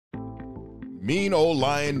Mean Old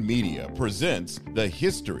Lion Media presents The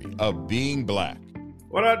History of Being Black.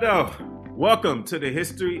 What up, though? Welcome to the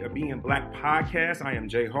History of Being Black podcast. I am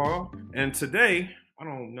Jay Hall, and today, I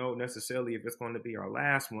don't know necessarily if it's going to be our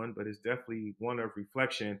last one, but it's definitely one of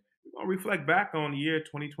reflection. We're going to reflect back on the year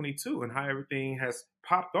 2022 and how everything has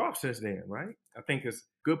popped off since then, right? I think it's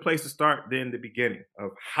a good place to start than the beginning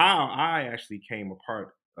of how I actually came a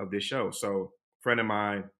part of this show. So, a friend of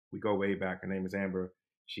mine, we go way back. Her name is Amber.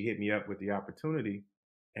 She hit me up with the opportunity,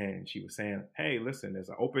 and she was saying, hey, listen, there's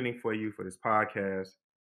an opening for you for this podcast.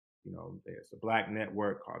 You know, there's a Black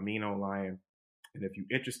network called Mean Old Lion, and if you're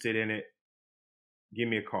interested in it, give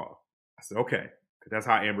me a call. I said, okay, because that's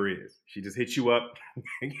how Amber is. She just hits you up,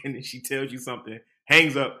 and then she tells you something,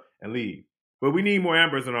 hangs up, and leaves. But we need more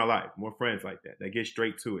Ambers in our life, more friends like that get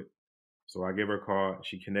straight to it. So I give her a call.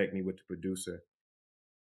 She connect me with the producer,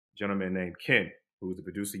 a gentleman named Ken, who is the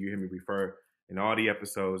producer you hear me refer in all the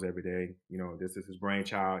episodes every day. You know, this is his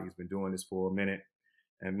brainchild. He's been doing this for a minute.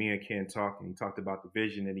 And me and Ken talked, and he talked about the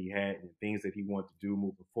vision that he had and the things that he wanted to do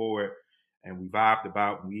moving forward. And we vibed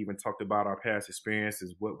about, we even talked about our past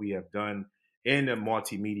experiences, what we have done in the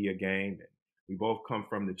multimedia game. And we both come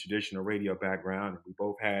from the traditional radio background, and we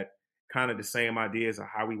both had kind of the same ideas of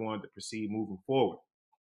how we wanted to proceed moving forward.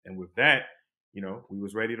 And with that, you know, we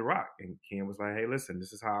was ready to rock. And Ken was like, hey, listen,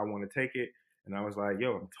 this is how I want to take it. And I was like,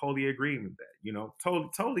 yo, I'm totally agreeing with that. You know,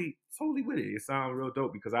 totally with it. It sounds real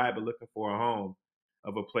dope because I had been looking for a home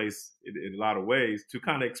of a place in a lot of ways to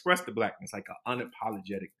kind of express the Blackness, like an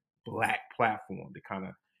unapologetic Black platform to kind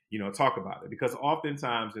of, you know, talk about it. Because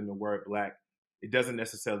oftentimes in the word Black, it doesn't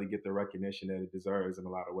necessarily get the recognition that it deserves in a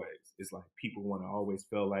lot of ways. It's like people want to always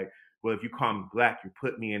feel like, well, if you call me Black, you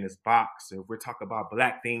put me in this box. So if we're talking about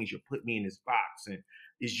Black things, you put me in this box, and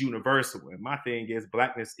it's universal. And my thing is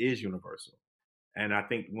Blackness is universal. And I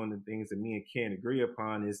think one of the things that me and Ken agree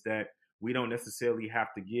upon is that we don't necessarily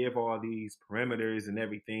have to give all these perimeters and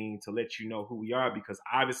everything to let you know who we are, because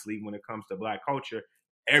obviously when it comes to Black culture,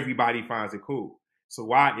 everybody finds it cool. So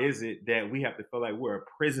why is it that we have to feel like we're a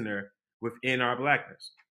prisoner within our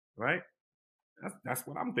Blackness, right? That's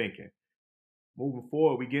what I'm thinking. Moving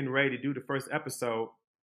forward, we're getting ready to do the first episode.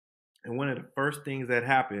 And one of the first things that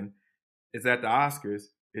happened is at the Oscars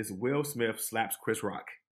is Will Smith slaps Chris Rock.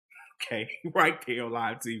 Okay, right there on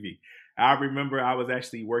live TV. I remember I was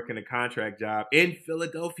actually working a contract job in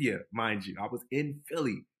Philadelphia, mind you. I was in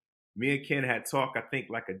Philly. Me and Ken had talked, I think,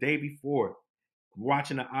 like a day before,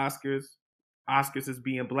 watching the Oscars. Oscars is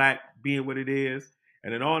being Black, being what it is.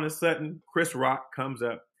 And then all of a sudden, Chris Rock comes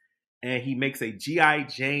up and he makes a G.I.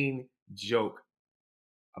 Jane joke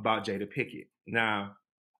about Jada Pinkett. Now,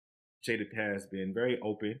 Jada has been very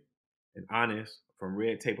open and honest from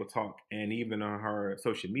Red Table Talk and even on her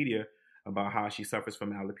social media about how she suffers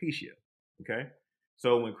from alopecia. Okay.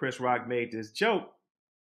 So when Chris Rock made this joke,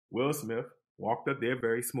 Will Smith walked up there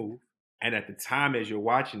very smooth. And at the time, as you're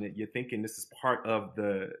watching it, you're thinking this is part of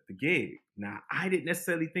the gig. Now, I didn't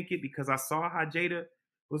necessarily think it because I saw how Jada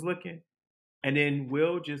was looking. And then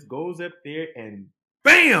Will just goes up there and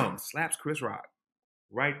bam, slaps Chris Rock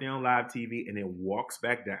right there on live TV and then walks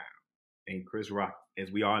back down. And Chris Rock,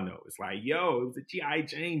 as we all know, it's like, yo, it was a G.I.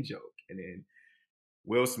 Jane joke. And then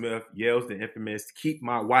Will Smith yells the infamous, keep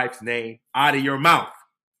my wife's name out of your mouth.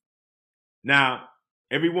 Now,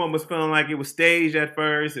 everyone was feeling like it was staged at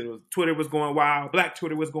first. Twitter was going wild. Black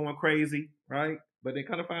Twitter was going crazy, right? But they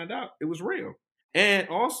kind of found out it was real. And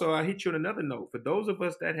also, I hit you on another note. For those of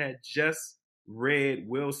us that had just read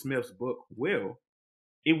Will Smith's book, Will,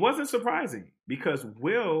 it wasn't surprising because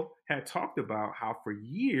Will had talked about how for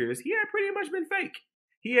years he had pretty much been fake.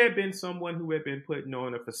 He had been someone who had been putting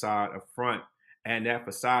on a facade up front, and that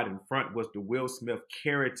facade in front was the Will Smith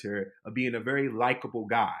character of being a very likable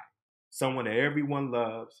guy, someone that everyone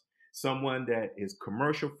loves, someone that is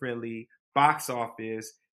commercial friendly, box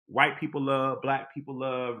office, white people love, Black people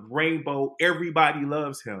love, rainbow, everybody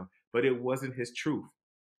loves him, but it wasn't his truth.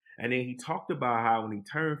 And then he talked about how when he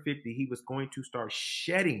turned 50, he was going to start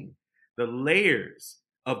shedding the layers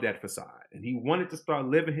of that facade. And he wanted to start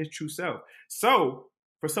living his true self. So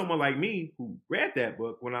for someone like me who read that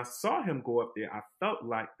book, when I saw him go up there, I felt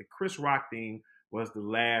like the Chris Rock thing was the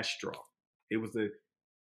last straw. It was the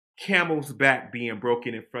camel's back being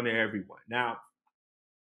broken in front of everyone. Now,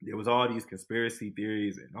 there was all these conspiracy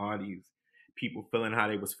theories and all these people feeling how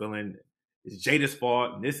they was feeling. It's Jada's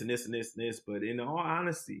fault and this and this and this and this. But in all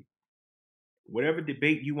honesty, whatever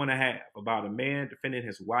debate you want to have about a man defending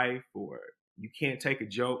his wife or you can't take a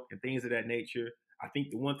joke and things of that nature, I think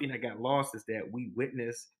the one thing that got lost is that we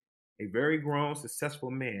witnessed a very grown,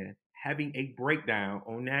 successful man having a breakdown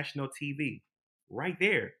on national TV right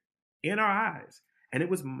there in our eyes. And it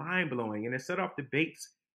was mind blowing. And it set off debates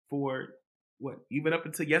for what, even up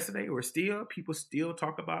until yesterday, or still, people still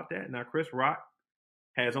talk about that. Now, Chris Rock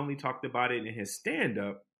has only talked about it in his stand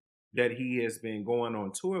up that he has been going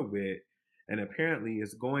on tour with, and apparently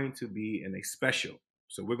is going to be in a special.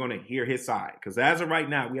 So we're going to hear his side, because as of right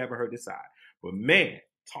now, we haven't heard his side. But man,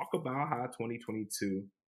 talk about how 2022,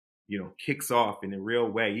 kicks off in a real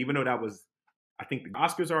way. Even though that was, I think the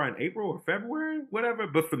Oscars are in April or February, whatever.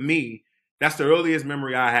 But for me, that's the earliest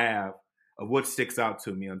memory I have of what sticks out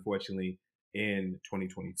to me, unfortunately, in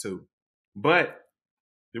 2022. But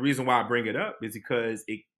the reason why I bring it up is because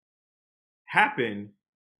it happened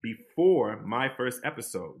before my first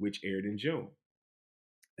episode, which aired in June.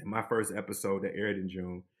 In my first episode that aired in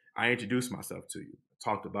June, I introduced myself to you,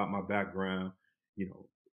 talked about my background,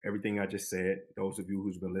 everything I just said. Those of you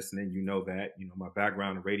who's been listening, that, my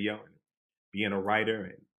background in radio and being a writer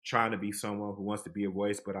and trying to be someone who wants to be a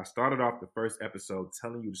voice. But I started off the first episode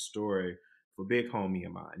telling you the story for a big homie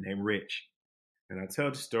of mine named Rich. And I tell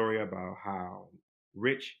the story about how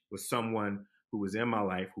Rich was someone who was in my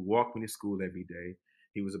life, who walked me to school every day.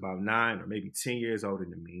 He was about 9 or maybe 10 years older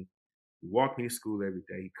than me. He walked me to school every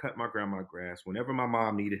day. He cut my grandma grass. Whenever my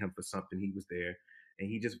mom needed him for something, he was there. And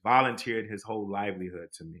he just volunteered his whole livelihood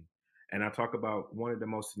to me. And I talk about one of the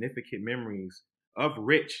most significant memories of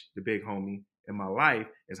Rich, the big homie, in my life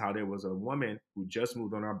is how there was a woman who just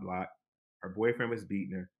moved on our block. Her boyfriend was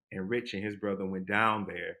beating her, and Rich and his brother went down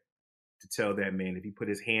there to tell that man if he put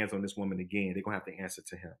his hands on this woman again, they're going to have to answer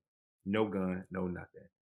to him. No gun, no nothing.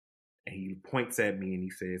 And he points at me and he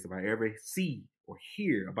says, if I ever see or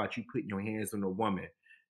hear about you putting your hands on a woman,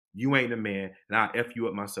 you ain't a man, and I'll F you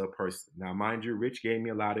up myself personally. Now, mind you, Rich gave me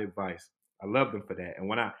a lot of advice. I loved him for that. And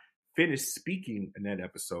when I finished speaking in that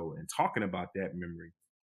episode and talking about that memory,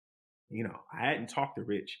 I hadn't talked to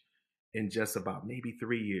Rich in just about maybe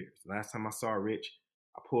 3 years. Last time I saw Rich,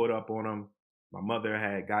 I pulled up on him. My mother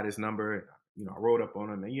had got his number. I rode up on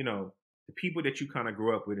him. And, the people that you kind of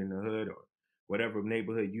grew up with in the hood or whatever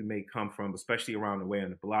neighborhood you may come from, especially around the way on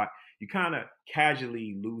the block, you kind of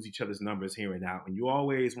casually lose each other's numbers here and now. And you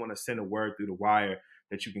always want to send a word through the wire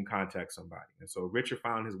that you can contact somebody. And so Richard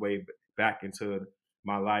found his way back into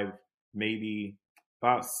my life maybe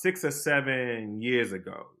about 6 or 7 years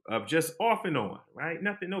ago, of just off and on, right?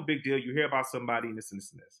 Nothing, no big deal. You hear about somebody and this and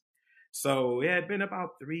this and this. So it had been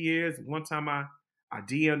about 3 years. One time I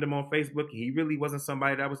DM'd him on Facebook. He really wasn't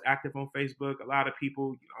somebody that was active on Facebook. A lot of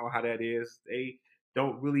people, you know how that is. They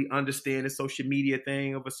don't really understand the social media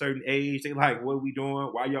thing of a certain age. They like, what are we doing?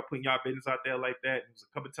 Why y'all putting y'all business out there like that? It was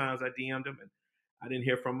a couple of times I DM'd him and I didn't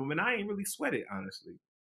hear from him. And I ain't really sweat it, honestly.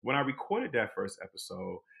 When I recorded that first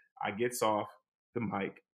episode, I gets off the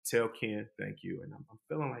mic, tell Ken thank you, and I'm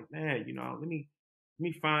feeling like, man, let me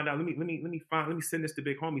find out, let me send this to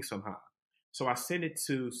Big Homie somehow. So I sent it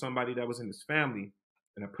to somebody that was in his family,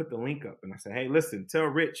 and I put the link up, and I said, hey, listen, tell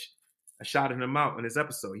Rich I shouted him out in his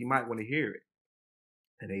episode. He might want to hear it.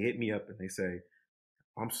 And they hit me up and they say,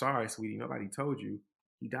 I'm sorry, sweetie, nobody told you.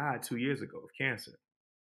 He died 2 years ago of cancer.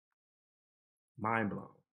 Mind blown.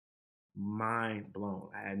 Mind blown.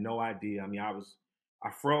 I had no idea. I mean,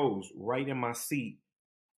 I froze right in my seat.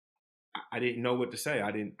 I didn't know what to say.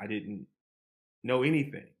 I didn't know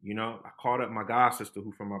anything. I called up my god sister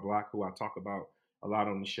who from my block, who I talk about a lot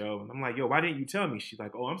on the show. And I'm like, yo, why didn't you tell me? She's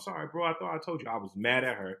like, oh, I'm sorry, bro. I thought I told you. I was mad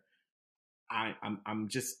at her. I'm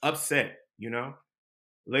just upset.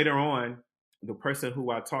 Later on, the person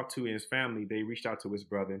who I talked to in his family, they reached out to his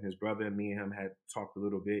brother, and his brother and me and him had talked a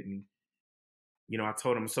little bit. And I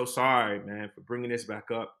told him, I'm so sorry, man, for bringing this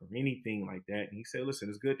back up or anything like that. And he said, listen,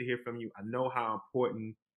 it's good to hear from you. I know how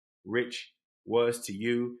important Rich was to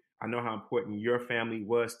you. I know how important your family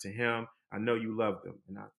was to him. I know you loved him.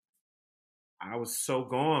 And I was so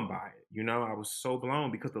gone by it. I was so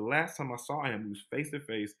blown because the last time I saw him, we was face to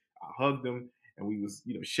face. I hugged him and we was,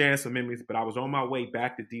 sharing some memories, but I was on my way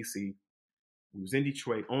back to DC. We was in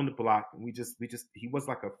Detroit on the block, and he was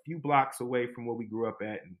like a few blocks away from where we grew up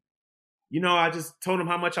at. And I just told him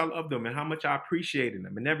how much I loved him and how much I appreciated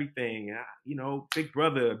him and everything. And big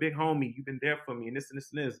brother, big homie, you've been there for me and this and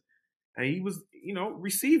this and this. And he was,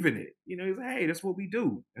 receiving it. He was like, hey, that's what we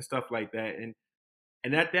do and stuff like that.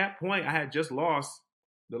 And at that point, I had just lost,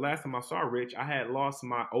 the last time I saw Rich, I had lost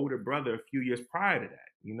my older brother a few years prior to that,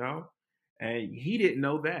 and he didn't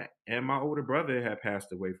know that. And my older brother had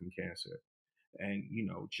passed away from cancer. And,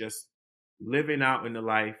 just living out in the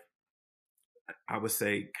life, I would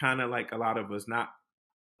say, kind of like a lot of us,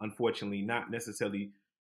 unfortunately, not necessarily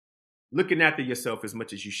looking after yourself as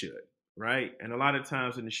much as you should, right? And a lot of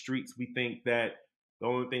times in the streets, we think that the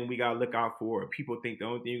only thing we gotta look out for, or people think the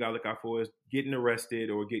only thing you gotta look out for is getting arrested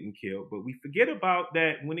or getting killed. But we forget about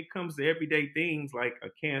that when it comes to everyday things like a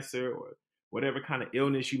cancer or whatever kind of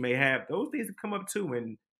illness you may have. Those things come up too.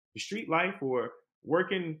 In the street life or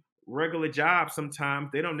working regular jobs, sometimes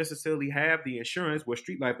they don't necessarily have the insurance. Well,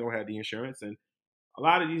 street life don't have the insurance, and a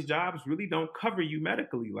lot of these jobs really don't cover you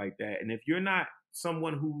medically like that. And if you're not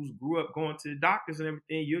someone who's grew up going to the doctors and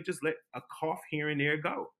everything, you'll just let a cough here and there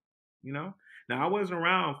go. You know. Now I wasn't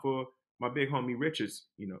around for my big homie Richard's,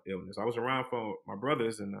 illness. I was around for my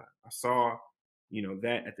brothers, and I saw,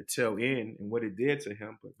 that at the tail end and what it did to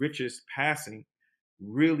him. But Richard's passing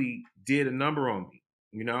really did a number on me.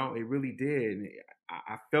 It really did. And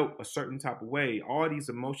I felt a certain type of way. All these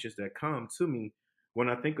emotions that come to me when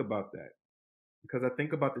I think about that, because I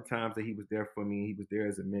think about the times that he was there for me. He was there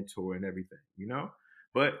as a mentor and everything.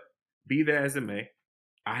 But be that as it may,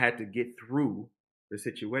 I had to get through the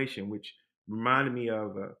situation, which reminded me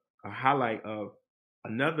of a highlight of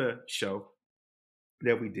another show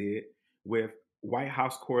that we did with White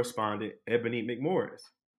House correspondent Ebony McMorris,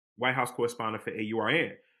 White House correspondent for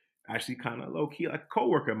AURN. Actually, kind of low key, like a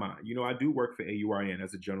coworker of mine. I do work for AURN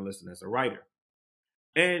as a journalist and as a writer.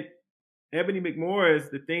 And Ebony McMorris,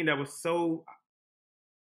 the thing that was so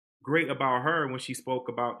great about her when she spoke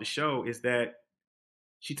about the show is that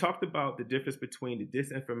she talked about the difference between the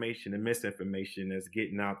disinformation and misinformation that's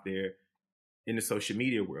getting out there in the social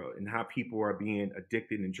media world and how people are being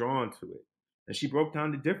addicted and drawn to it. And she broke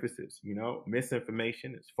down the differences.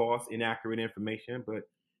 Misinformation is false, inaccurate information, but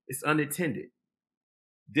it's unintended.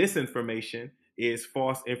 Disinformation is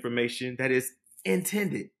false information that is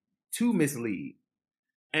intended to mislead.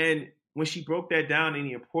 And when she broke that down and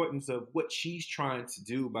the importance of what she's trying to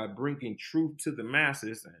do by bringing truth to the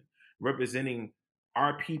masses and representing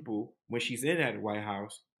our people when she's in that White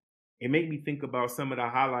House, it made me think about some of the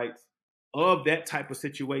highlights of that type of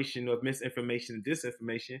situation of misinformation and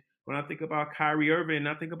disinformation when I think about Kyrie Irving and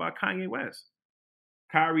I think about Kanye West.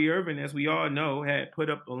 Kyrie Irving, as we all know, had put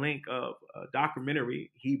up a link of a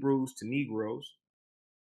documentary, Hebrews to Negroes,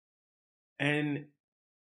 and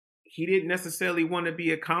he didn't necessarily want to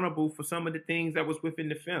be accountable for some of the things that was within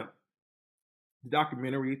the film. The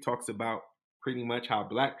documentary talks about pretty much how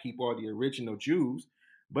black people are the original Jews,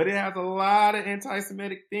 but it has a lot of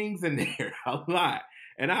anti-Semitic things in there, a lot.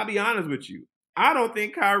 And I'll be honest with you, I don't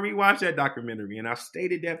think Kyrie watched that documentary, and I've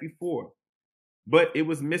stated that before. But it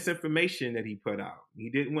was misinformation that he put out. He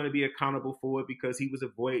didn't want to be accountable for it because he was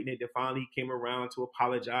avoiding it. And finally, he came around to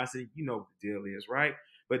apologize. And you know what the deal is, right?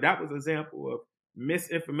 But that was an example of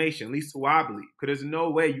misinformation, at least who I believe. Because there's no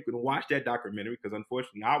way you can watch that documentary, because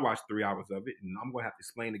unfortunately, I watched 3 hours of it. And I'm going to have to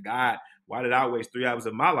explain to God, why did I waste 3 hours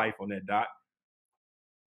of my life on that doc?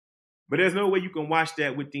 But there's no way you can watch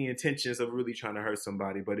that with the intentions of really trying to hurt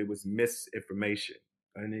somebody. But it was misinformation.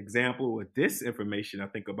 An example of disinformation I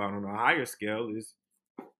think about on a higher scale is,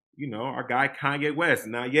 our guy Kanye West.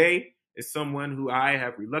 Now, Ye is someone who I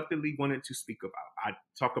have reluctantly wanted to speak about. I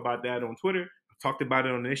talk about that on Twitter. I've talked about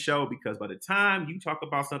it on this show because by the time you talk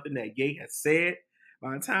about something that Ye has said,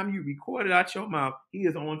 by the time you record it out your mouth, he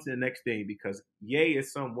is on to the next thing, because Ye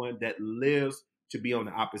is someone that lives to be on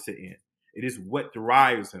the opposite end. It is what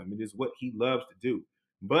drives him. It is what he loves to do.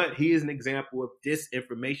 But he is an example of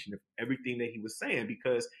disinformation of everything that he was saying,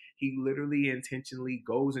 because he literally intentionally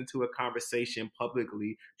goes into a conversation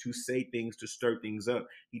publicly to say things, to stir things up.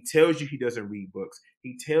 He tells you he doesn't read books.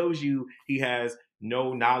 He tells you he has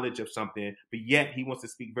no knowledge of something, but yet he wants to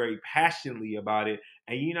speak very passionately about it.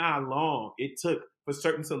 And you know how long it took for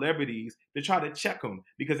certain celebrities to try to check him,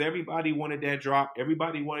 because everybody wanted that drop,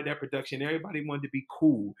 everybody wanted that production, everybody wanted to be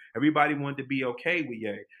cool, everybody wanted to be okay with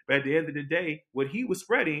Ye. But at the end of the day, what he was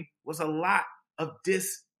spreading was a lot of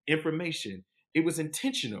disinformation. It was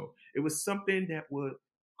intentional. It was something that would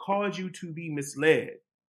cause you to be misled.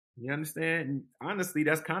 You understand? And honestly,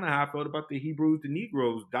 that's kind of how I felt about the Hebrews to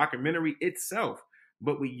Negroes documentary itself.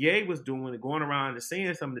 But what Ye was doing, going around and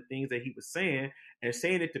saying some of the things that he was saying, and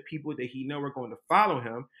saying it to people that he know are going to follow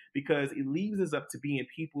him, because it leaves us up to being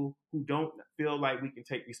people who don't feel like we can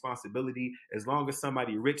take responsibility. As long as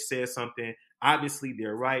somebody rich says something, obviously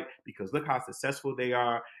they're right, because look how successful they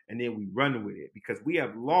are, and then we run with it, because we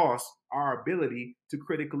have lost our ability to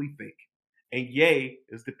critically think. And Ye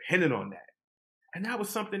is dependent on that. And that was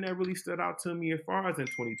something that really stood out to me as far as in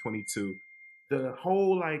 2022. The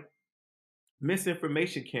whole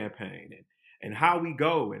misinformation campaign and how we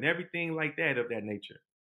go and everything like that of that nature.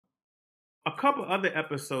 A couple other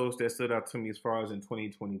episodes that stood out to me as far as in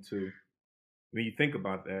 2022, when you think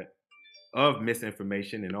about that, of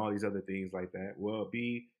misinformation and all these other things like that, will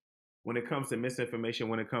be when it comes to misinformation,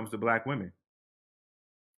 when it comes to black women.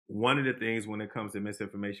 one of the things when it comes to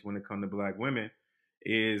misinformation, when it comes to Black women,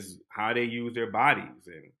 is how they use their bodies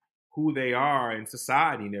and who they are in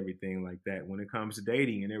society and everything like that when it comes to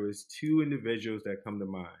dating. And there was two individuals that come to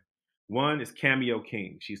mind. One is Cameo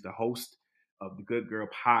King. She's the host of the Good Girl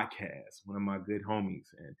podcast, one of my good homies.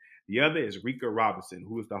 And the other is Rika Robinson,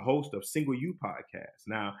 who is the host of Single You podcast.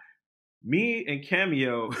 Now, me and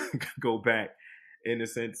Cameo go back in the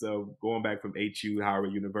sense of going back from HU,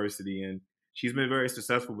 Howard University, and she's been very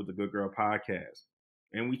successful with the Good Girl podcast.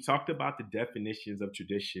 And we talked about the definitions of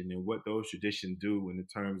tradition and what those traditions do in the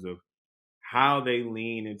terms of how they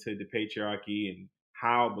lean into the patriarchy and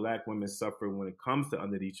how Black women suffer when it comes to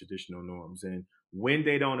under these traditional norms. And when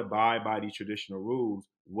they don't abide by these traditional rules,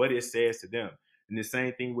 what it says to them. And the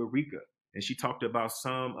same thing with Rika. And she talked about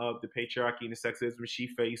some of the patriarchy and the sexism she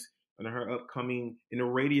faced in her upcoming in the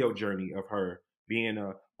radio journey of her being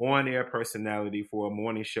a on-air personality for a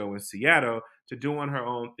morning show in Seattle to doing her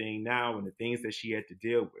own thing now and the things that she had to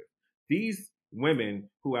deal with. These women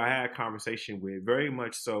who I had a conversation with, very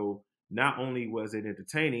much so, not only was it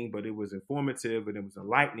entertaining, but it was informative and it was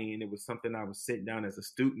enlightening. And it was something I was sitting down as a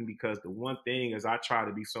student, because the one thing is I try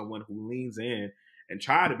to be someone who leans in and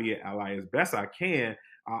try to be an ally as best I can.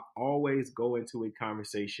 I always go into a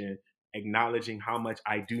conversation acknowledging how much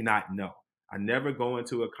I do not know. I never go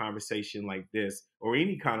into a conversation like this or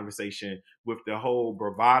any conversation with the whole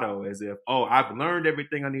bravado as if, oh, I've learned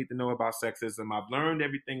everything I need to know about sexism. I've learned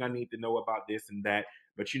everything I need to know about this and that.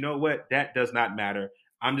 But you know what? That does not matter.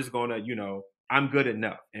 I'm just going to, I'm good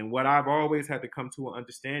enough. And what I've always had to come to an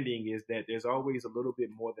understanding is that there's always a little bit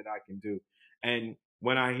more that I can do. And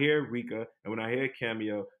when I hear Rika and when I hear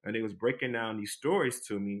Cameo and they was breaking down these stories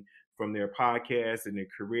to me from their podcast and their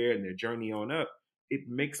career and their journey on up, it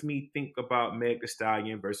makes me think about Meg Thee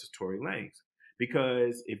Stallion versus Tory Lanez.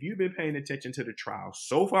 Because if you've been paying attention to the trial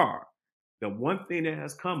so far, the one thing that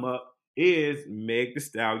has come up is Meg Thee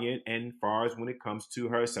Stallion, and far as when it comes to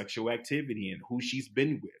her sexual activity and who she's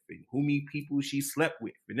been with and who many people she slept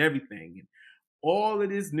with and everything. And all of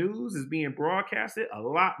this news is being broadcasted a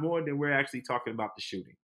lot more than we're actually talking about the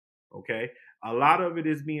shooting. Okay. A lot of it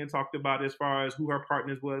is being talked about as far as who her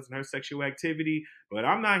partners was and her sexual activity, but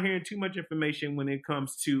I'm not hearing too much information when it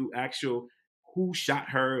comes to actual who shot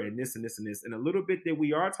her and this and this and this. And a little bit that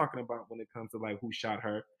we are talking about when it comes to like who shot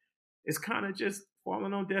her, it's kind of just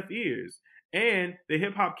falling on deaf ears. And the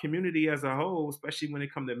hip hop community as a whole, especially when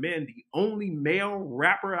it comes to men, the only male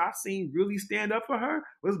rapper I've seen really stand up for her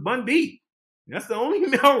was Bun B. That's the only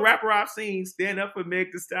male rapper I've seen stand up for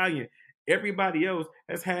Meg Thee Stallion. Everybody else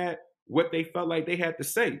has had what they felt like they had to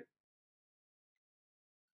say.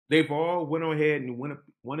 They've all went on ahead and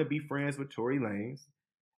want to be friends with Tory Lanez.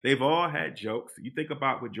 They've all had jokes. You think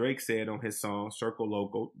about what Drake said on his song Circle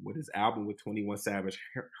Local with his album with 21 Savage,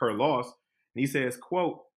 Her Loss. And he says,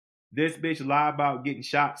 quote, "This bitch lie about getting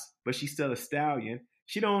shots, but she's still a stallion.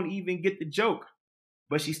 She don't even get the joke,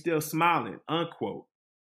 but she's still smiling," unquote.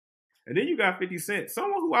 And then you got 50 Cent,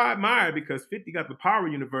 someone who I admire because 50 got the Power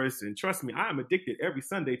Universe. And trust me, I am addicted every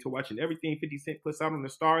Sunday to watching everything 50 Cent puts out on the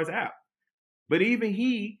Stars app. But even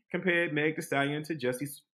he compared Meg Thee Stallion to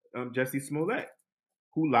Jussie Smollett,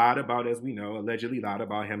 who lied about, as we know, allegedly lied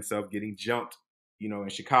about himself getting jumped, in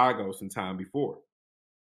Chicago some time before.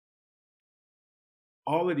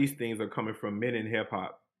 All of these things are coming from men in hip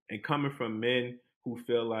hop and coming from men who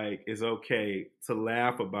feel like it's okay to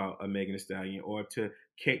laugh about a Megan Thee Stallion or to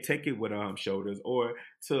take it with shoulders or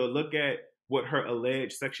to look at what her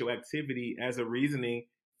alleged sexual activity as a reasoning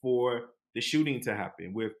for the shooting to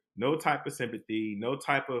happen with no type of sympathy, no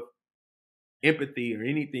type of empathy or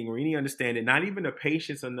anything or any understanding, not even the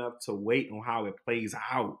patience enough to wait on how it plays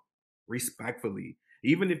out respectfully.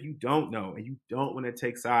 Even if you don't know and you don't want to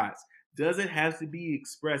take sides, does it have to be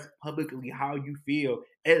expressed publicly how you feel,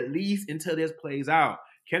 at least until this plays out?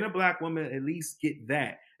 Can a Black woman at least get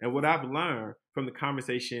that? And what I've learned from the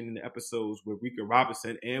conversation in the episodes with Rika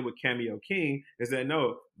Robinson and with Cameo King is that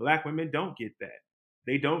no, Black women don't get that.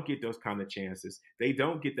 They don't get those kind of chances. They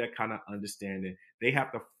don't get that kind of understanding. They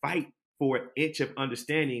have to fight for an inch of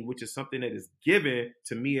understanding, which is something that is given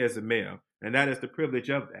to me as a male. And that is the privilege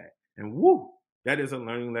of that. And woo, that is a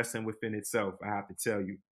learning lesson within itself, I have to tell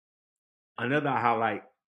you. Another highlight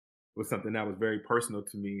was something that was very personal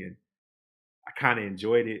to me, and I kind of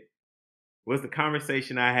enjoyed it, was the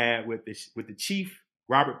conversation I had with the chief,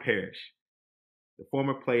 Robert Parrish, the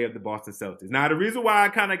former player of the Boston Celtics. Now, the reason why I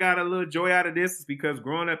kind of got a little joy out of this is because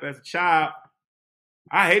growing up as a child,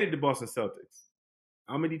 I hated the Boston Celtics.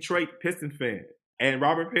 I'm a Detroit Pistons fan. And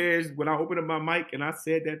Robert Parrish, when I opened up my mic and I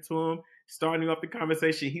said that to him, starting off the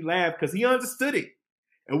conversation, he laughed because he understood it.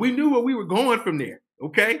 And we knew where we were going from there,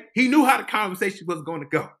 okay? He knew how the conversation was going to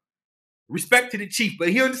go. Respect to the chief, but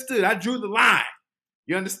he understood. I drew the line.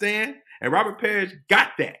 You understand? And Robert Parrish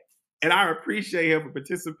got that. And I appreciate him for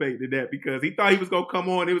participating in that because he thought he was going to come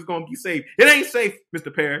on. It was going to be safe. It ain't safe,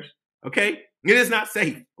 Mr. Parrish. Okay? It is not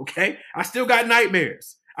safe. Okay? I still got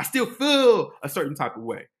nightmares. I still feel a certain type of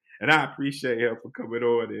way. And I appreciate him for coming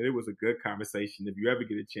on. And it was a good conversation. If you ever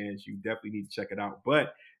get a chance, you definitely need to check it out.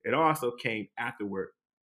 But it also came afterward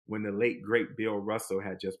when the late, great Bill Russell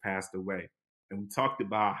had just passed away. And we talked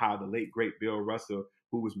about how the late, great Bill Russell,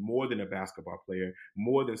 who was more than a basketball player,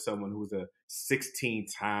 more than someone who was a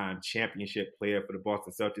 16-time championship player for the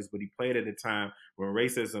Boston Celtics, but he played at a time when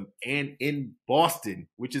racism and in Boston,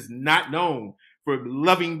 which is not known for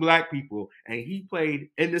loving black people, and he played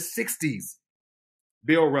in the 60s,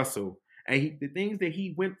 Bill Russell. And the things that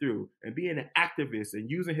he went through and being an activist and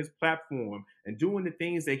using his platform and doing the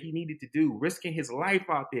things that he needed to do, risking his life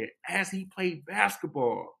out there as he played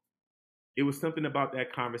basketball. It was something about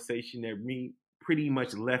that conversation that pretty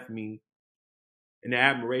much left me in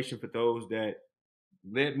admiration for those that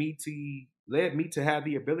led me to have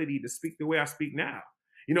the ability to speak the way I speak now.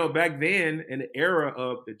 You know, back then in the era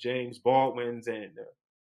of the James Baldwins and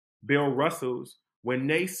Bill Russells, when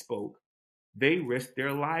they spoke, they risked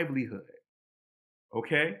their livelihood.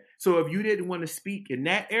 Okay? So if you didn't want to speak in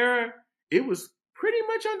that era, it was pretty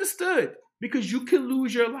much understood because you could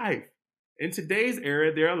lose your life. In today's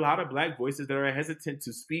era, there are a lot of black voices that are hesitant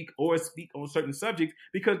to speak or speak on certain subjects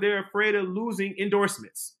because they're afraid of losing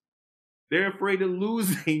endorsements. They're afraid of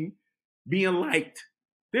losing being liked.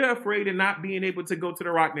 They're afraid of not being able to go to the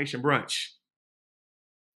Rock Nation brunch.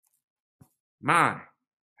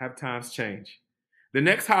 Have times changed. The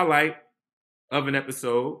next highlight of an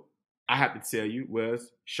episode, I have to tell you, was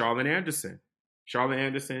Charlotte Anderson. Charlotte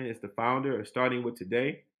Anderson is the founder of Starting With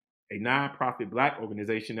Today, a nonprofit black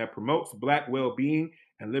organization that promotes black well-being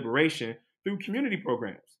and liberation through community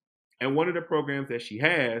programs. And one of the programs that she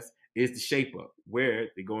has is the Shape Up, where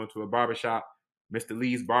they go into a barbershop, Mr.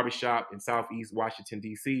 Lee's barbershop in Southeast Washington,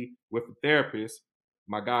 D.C., with a therapist,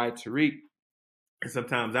 my guy Tariq. And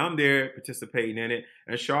sometimes I'm there participating in it.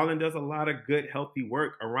 And Charlene does a lot of good, healthy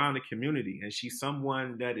work around the community. And she's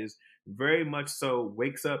someone that is very much so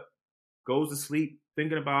wakes up, goes to sleep,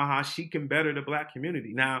 thinking about how she can better the black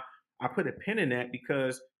community. Now, I put a pin in that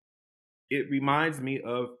because it reminds me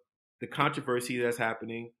of the controversy that's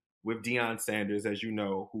happening with Deion Sanders, as you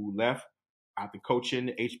know, who left after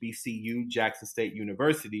coaching HBCU, Jackson State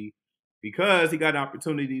University, because he got an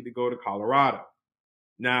opportunity to go to Colorado.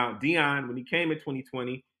 Now, Deion, when he came in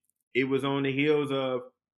 2020, it was on the heels of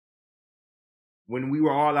when we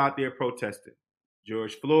were all out there protesting.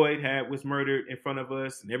 George Floyd was murdered in front of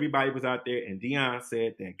us, and everybody was out there, and Deion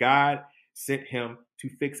said that God sent him to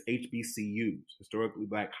fix HBCUs, historically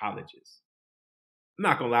black colleges. I'm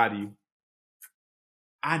not going to lie to you.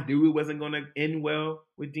 I knew it wasn't going to end well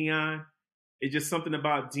with Deion. It's just something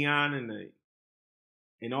about Deion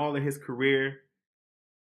and all of his career.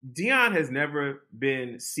 Deion has never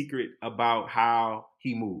been secret about how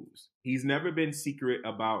he moves. He's never been secret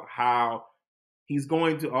about how he's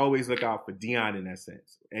going to always look out for Deion in that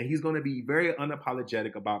sense. And he's going to be very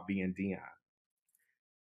unapologetic about being Deion.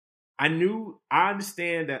 I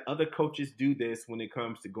understand that other coaches do this when it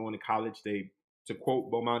comes to going to college. To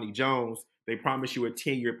quote Bomani Jones, they promise you a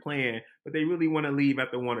 10-year plan, but they really want to leave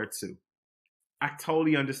after 1 or 2. I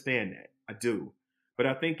totally understand that. I do. But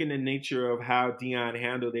I think in the nature of how Deion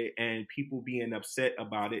handled it and people being upset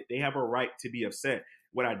about it, they have a right to be upset.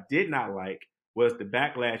 What I did not like was the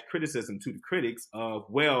backlash criticism to the critics of,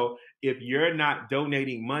 well, if you're not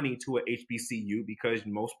donating money to a HBCU, because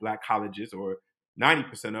most black colleges, or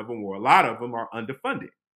 90% of them, or a lot of them, are underfunded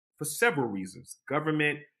for several reasons.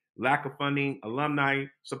 Government, lack of funding, alumni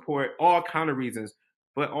support, all kind of reasons.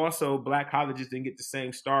 But also black colleges didn't get the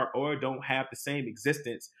same start or don't have the same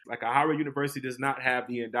existence. Like a Howard University does not have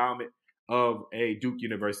the endowment of a Duke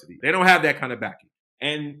University. They don't have that kind of backing.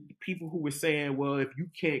 And people who were saying, well, if you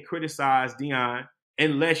can't criticize Deion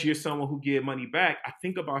unless you're someone who give money back, I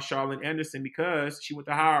think about Charlene Anderson because she went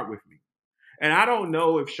to Howard with me. And I don't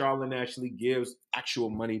know if Charlene actually gives actual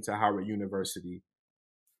money to Howard University.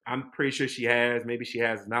 I'm pretty sure she has. Maybe she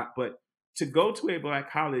has not. But to go to a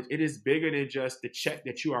black college, it is bigger than just the check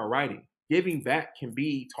that you are writing. Giving back can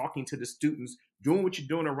be talking to the students, doing what you're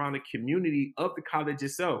doing around the community of the college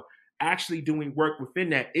itself, actually doing work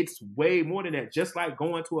within that. It's way more than that. Just like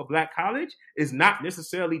going to a black college is not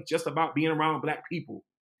necessarily just about being around black people.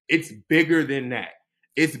 It's bigger than that.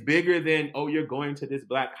 It's bigger than, oh, you're going to this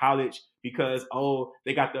black college because, oh,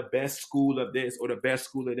 they got the best school of this or the best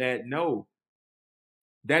school of that. No.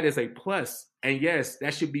 That is a plus. And yes,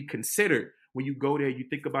 that should be considered. when you go there, you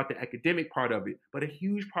think about the academic part of it. But a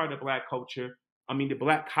huge part of Black culture, the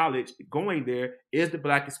Black college going there is the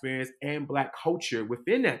Black experience and Black culture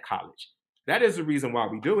within that college. That is the reason why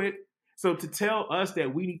we do it. So to tell us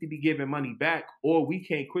that we need to be giving money back or we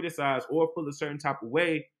can't criticize or feel a certain type of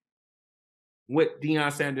way what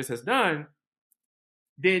Deion Sanders has done,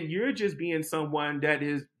 then you're just being someone that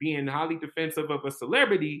is being highly defensive of a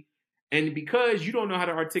celebrity. And because you don't know how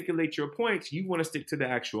to articulate your points, you want to stick to the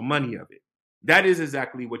actual money of it. That is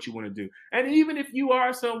exactly what you want to do. And even if you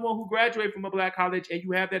are someone who graduated from a Black college and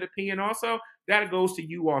you have that opinion also, that goes to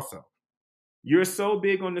you also. You're so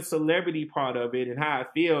big on the celebrity part of it and how I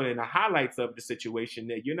feel and the highlights of the situation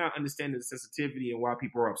that you're not understanding the sensitivity and why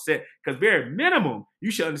people are upset. Because bare minimum,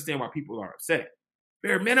 you should understand why people are upset.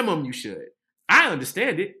 Bare minimum, you should. I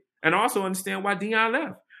understand it. And I also understand why Deion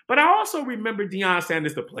left. But I also remember Deion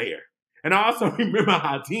Sanders, the player. And I also remember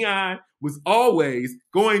how Deion was always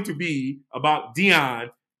going to be about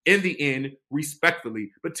Deion in the end,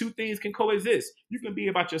 respectfully. But two things can coexist. You can be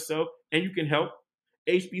about yourself and you can help.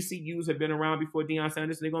 HBCUs have been around before Deion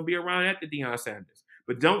Sanders, and they're going to be around after Deion Sanders.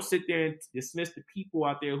 But don't sit there and dismiss the people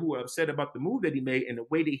out there who are upset about the move that he made and the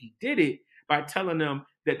way that he did it by telling them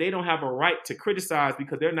that they don't have a right to criticize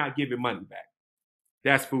because they're not giving money back.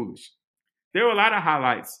 That's foolish. There are a lot of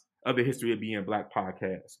highlights of the History of Being Black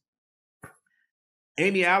podcast.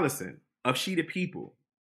 Amy Allison of She the People,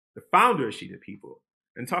 the founder of She the People,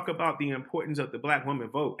 and talk about the importance of the Black woman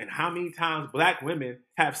vote and how many times Black women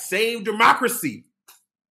have saved democracy.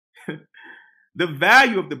 The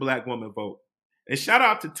value of the Black woman vote. And shout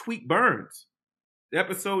out to Tweet Burns, the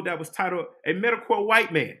episode that was titled A Metacore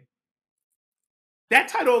White Man. That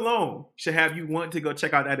title alone should have you want to go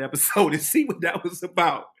check out that episode and see what that was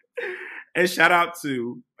about. And shout out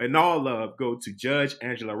to, and all love go to Judge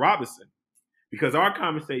Angela Robinson, because our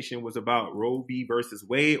conversation was about Roe v. versus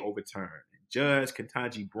Wade overturned. Judge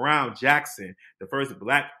Ketanji Brown Jackson, the first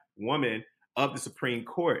Black woman of the Supreme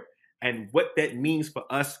Court, and what that means for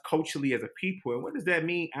us culturally as a people, and what does that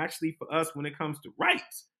mean actually for us when it comes to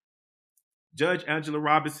rights. Judge Angela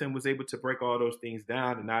Robinson was able to break all those things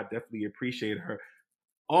down, and I definitely appreciate her.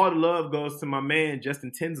 All the love goes to my man,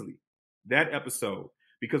 Justin Tinsley, that episode,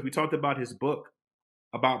 because we talked about his book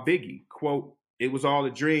about Biggie. Quote, "It was all a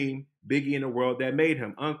dream, Biggie in the world that made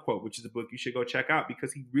him," unquote, which is a book you should go check out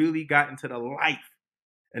because he really got into the life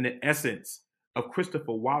and the essence of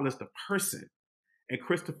Christopher Wallace, the person, and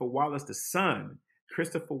Christopher Wallace, the son,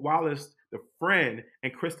 Christopher Wallace, the friend,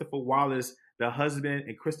 and Christopher Wallace, the husband,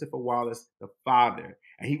 and Christopher Wallace, the father.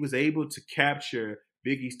 And he was able to capture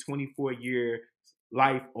Biggie's 24-year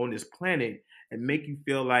life on this planet and make you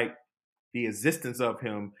feel like the existence of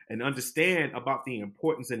him and understand about the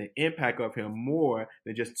importance and the impact of him more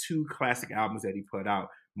than just two classic albums that he put out,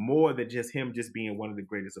 more than just him just being one of the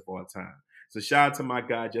greatest of all time. So shout out to my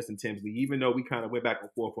guy, Justin Tinsley. Even though we kind of went back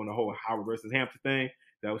and forth on the whole Howard versus Hampton thing,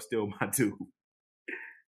 that was still my dude.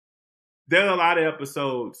 There are a lot of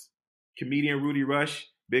episodes. Comedian Rudy Rush,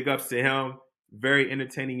 big ups to him. Very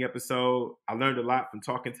entertaining episode. I learned a lot from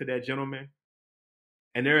talking to that gentleman.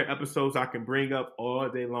 And there are episodes I can bring up all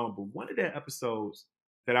day long. But one of the episodes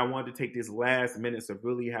that I wanted to take this last minutes of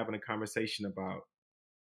really having a conversation about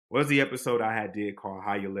was the episode I had did called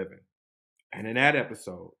How You Living. And in that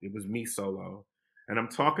episode, it was me solo. And I'm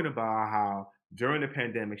talking about how during the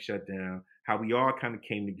pandemic shutdown, how we all kind of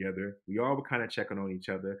came together. We all were kind of checking on each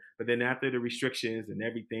other. But then after the restrictions and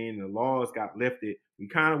everything, and the laws got lifted, we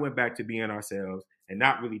kind of went back to being ourselves and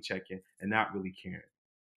not really checking and not really caring.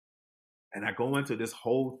 And I go into this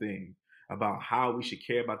whole thing about how we should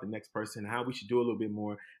care about the next person, how we should do a little bit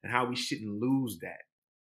more, and how we shouldn't lose that.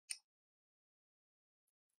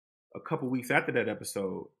 A couple weeks after that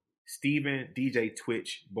episode, Steven, DJ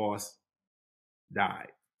Twitch boss,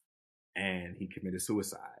 died. And he committed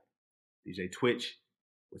suicide. DJ Twitch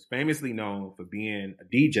was famously known for being a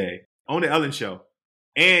DJ on the Ellen Show.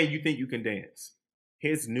 And You Think You Can Dance.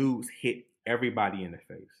 His news hit everybody in the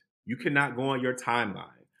face. You cannot go on your timeline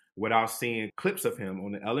without seeing clips of him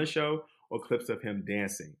on the Ellen Show or clips of him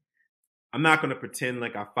dancing. I'm not going to pretend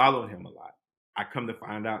like I followed him a lot. I come to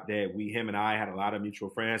find out that him and I had a lot of mutual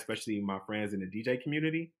friends, especially my friends in the DJ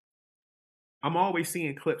community. I'm always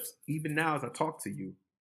seeing clips, even now as I talk to you,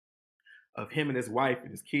 of him and his wife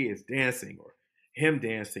and his kids dancing, or him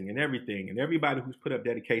dancing and everything, and everybody who's put up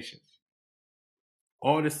dedications.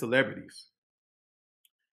 All the celebrities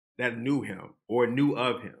that knew him or knew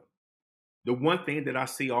of him. The one thing that I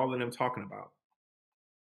see all of them talking about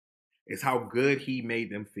is how good he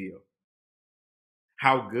made them feel.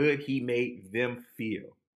 How good he made them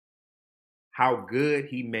feel. How good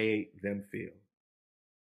he made them feel.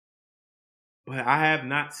 But I have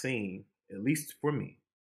not seen, at least for me,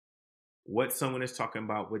 what someone is talking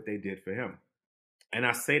about, what they did for him. And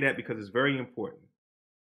I say that because it's very important.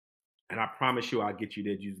 And I promise you, I'll get you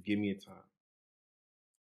there. Just give me a time.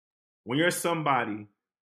 When you're somebody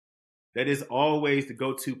that is always the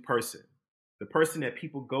go-to person, the person that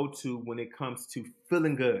people go to when it comes to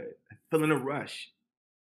feeling good, feeling a rush,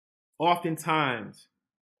 oftentimes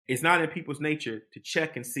it's not in people's nature to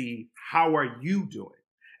check and see, how are you doing?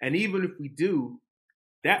 And even if we do,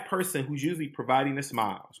 that person who's usually providing the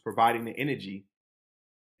smiles, providing the energy,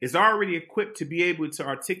 is already equipped to be able to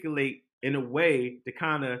articulate in a way to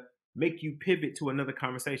kind of make you pivot to another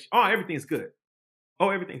conversation. Oh, everything's good. Oh,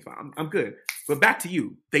 everything's fine. I'm good. But back to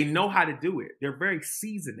you. They know how to do it. They're very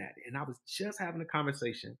seasoned at it. And I was just having a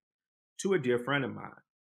conversation to a dear friend of mine.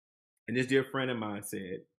 And this dear friend of mine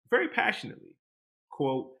said, very passionately,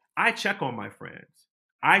 quote, I check on my friends.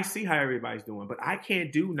 I see how everybody's doing, but I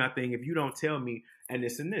can't do nothing if you don't tell me and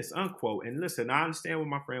this, unquote. And listen, I understand what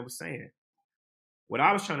my friend was saying. What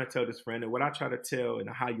I was trying to tell this friend, and what I try to tell in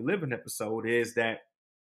the How You Living episode, is that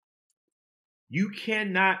you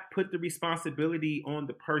cannot put the responsibility on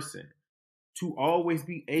the person to always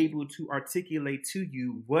be able to articulate to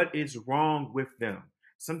you what is wrong with them.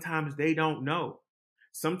 Sometimes they don't know.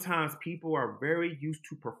 Sometimes people are very used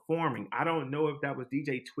to performing. I don't know if that was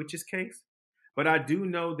DJ Twitch's case, but I do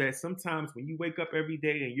know that sometimes when you wake up every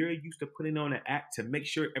day and you're used to putting on an act to make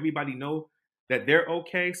sure everybody know that they're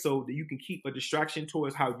okay, so that you can keep a distraction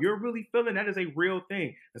towards how you're really feeling, that is a real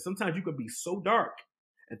thing. And sometimes you can be so dark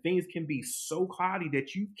and things can be so cloudy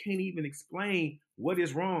that you can't even explain what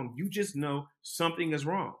is wrong. You just know something is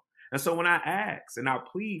wrong. And so when I ask and I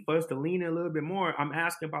plead for us to lean in a little bit more, I'm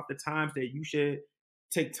asking about the times that you should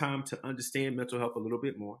take time to understand mental health a little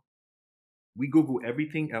bit more. We Google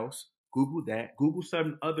everything else. Google that. Google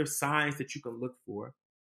some other signs that you can look for.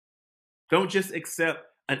 Don't just accept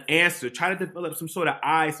an answer. Try to develop some sort of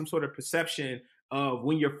eye, some sort of perception of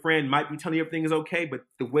when your friend might be telling you everything is okay, but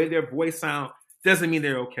the way their voice sounds doesn't mean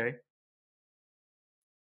they're okay.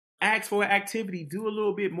 Ask for an activity. Do a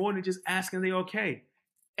little bit more than just asking they're okay.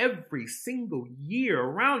 Every single year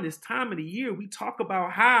around this time of the year, we talk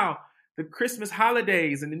about how the Christmas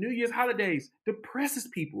holidays and the New Year's holidays depresses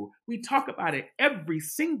people. We talk about it every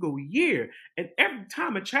single year. And every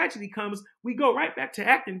time a tragedy comes, we go right back to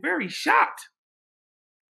acting very shocked.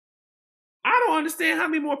 I don't understand how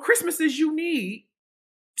many more Christmases you need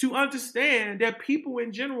to understand that people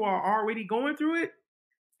in general are already going through it.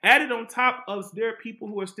 Added on top of there are people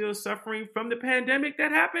who are still suffering from the pandemic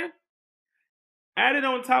that happened. Added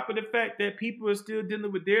on top of the fact that people are still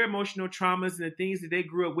dealing with their emotional traumas and the things that they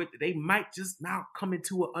grew up with that they might just now come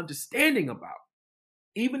into an understanding about.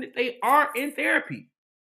 Even if they are in therapy,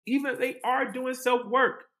 even if they are doing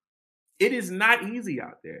self-work, it is not easy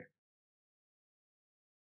out there.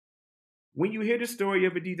 When you hear the story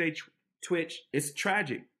of a DJ Twitch, it's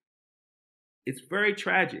tragic. It's very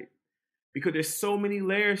tragic because there's so many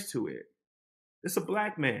layers to it. It's a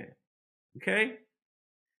black man, okay?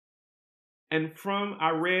 And I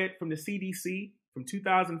read from the CDC from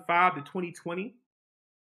 2005 to 2020,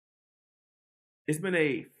 it's been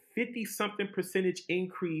a 50-something percentage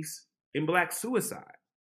increase in black suicide.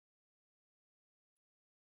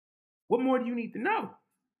 What more do you need to know?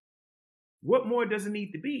 What more does it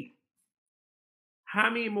need to be? How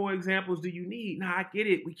many more examples do you need? Now, I get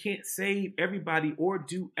it. We can't save everybody or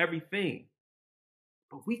do everything.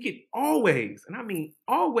 But we can always, and I mean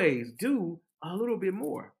always, do a little bit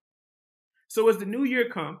more. So as the new year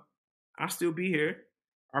comes, I'll still be here.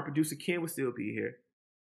 Our producer Ken will still be here.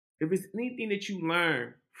 If it's anything that you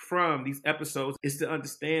learn from these episodes, is to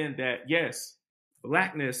understand that, yes,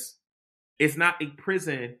 blackness is not a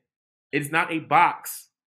prison. It is not a box.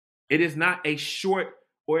 It is not a short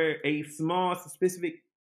or a small specific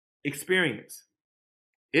experience.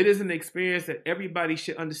 It is an experience that everybody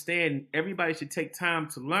should understand. Everybody should take time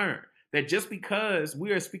to learn. That just because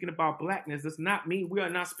we are speaking about blackness does not mean we are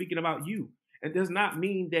not speaking about you. It does not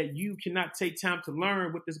mean that you cannot take time to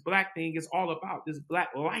learn what this black thing is all about. This black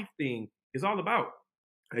life thing is all about.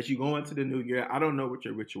 As you go into the new year, I don't know what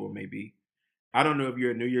your ritual may be. I don't know if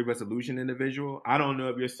you're a New Year resolution individual. I don't know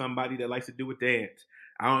if you're somebody that likes to do a dance.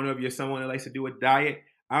 I don't know if you're someone that likes to do a diet.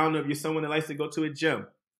 I don't know if you're someone that likes to go to a gym.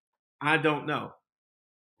 I don't know.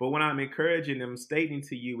 But what I'm encouraging and stating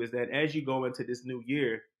to you is that as you go into this new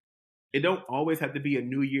year, it don't always have to be a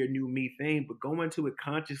new year, new me thing, but go into it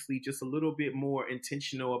consciously, just a little bit more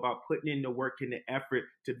intentional about putting in the work and the effort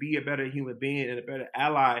to be a better human being and a better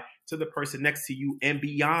ally to the person next to you and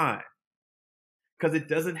beyond. Because it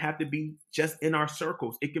doesn't have to be just in our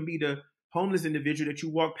circles. It can be the homeless individual that you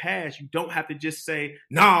walk past, you don't have to just say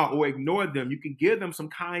nah or ignore them. You can give them some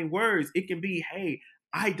kind words. It can be, hey,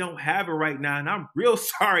 I don't have it right now, and I'm real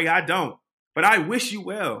sorry I don't, but I wish you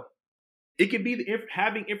well. It can be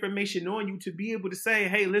having information on you to be able to say,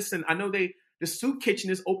 hey, listen, I know the soup kitchen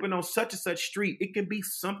is open on such and such street. It can be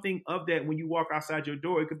something of that when you walk outside your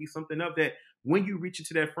door. It could be something of that when you reach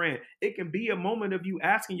into that friend. It can be a moment of you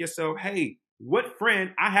asking yourself, hey, what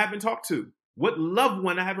friend I haven't talked to? What loved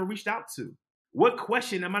one I haven't reached out to? What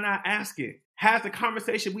question am I not asking? Has the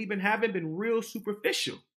conversation we've been having been real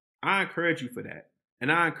superficial? I encourage you for that.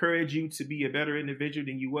 And I encourage you to be a better individual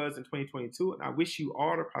than you was in 2022. And I wish you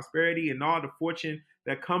all the prosperity and all the fortune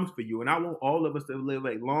that comes for you. And I want all of us to live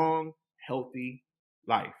a long, healthy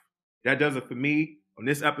life. That does it for me on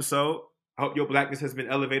this episode. I hope your blackness has been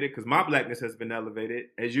elevated, because my blackness has been elevated.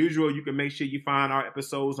 As usual, you can make sure you find our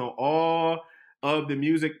episodes on all of the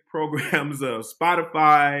music programs of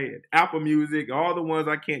Spotify and Apple Music, all the ones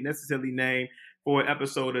I can't necessarily name, for an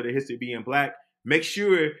episode of The History of Being Black. Make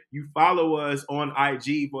sure you follow us on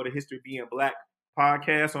IG for the History of Being Black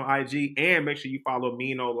podcast on IG, and make sure you follow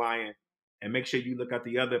Me No Lion, and make sure you look at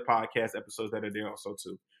the other podcast episodes that are there also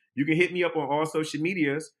too. You can hit me up on all social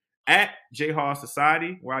medias at J Hall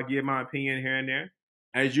Society, where I give my opinion here and there.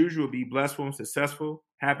 As usual, be blessful, successful,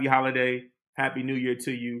 happy holiday, happy new year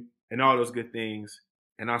to you, and all those good things.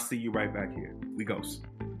 And I'll see you right back here. We goes.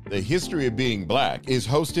 The History of Being Black is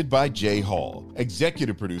hosted by Jay Hall,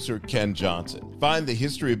 executive producer Ken Johnson. Find the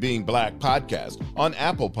History of Being Black podcast on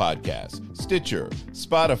Apple Podcasts, Stitcher,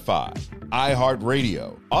 Spotify,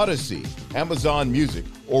 iHeartRadio, Odyssey, Amazon Music,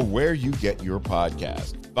 or where you get your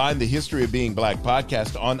podcast. Find the History of Being Black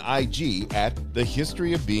podcast on IG at The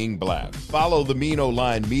History of Being Black. Follow the Me No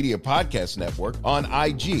Line Media Podcast Network on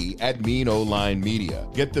IG at Me No Line Media.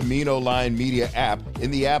 Get the Me No Line Media app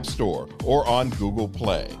in the App Store or on Google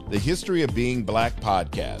Play. The History of Being Black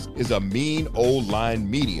podcast is a Mean Old Line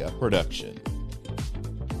Media production.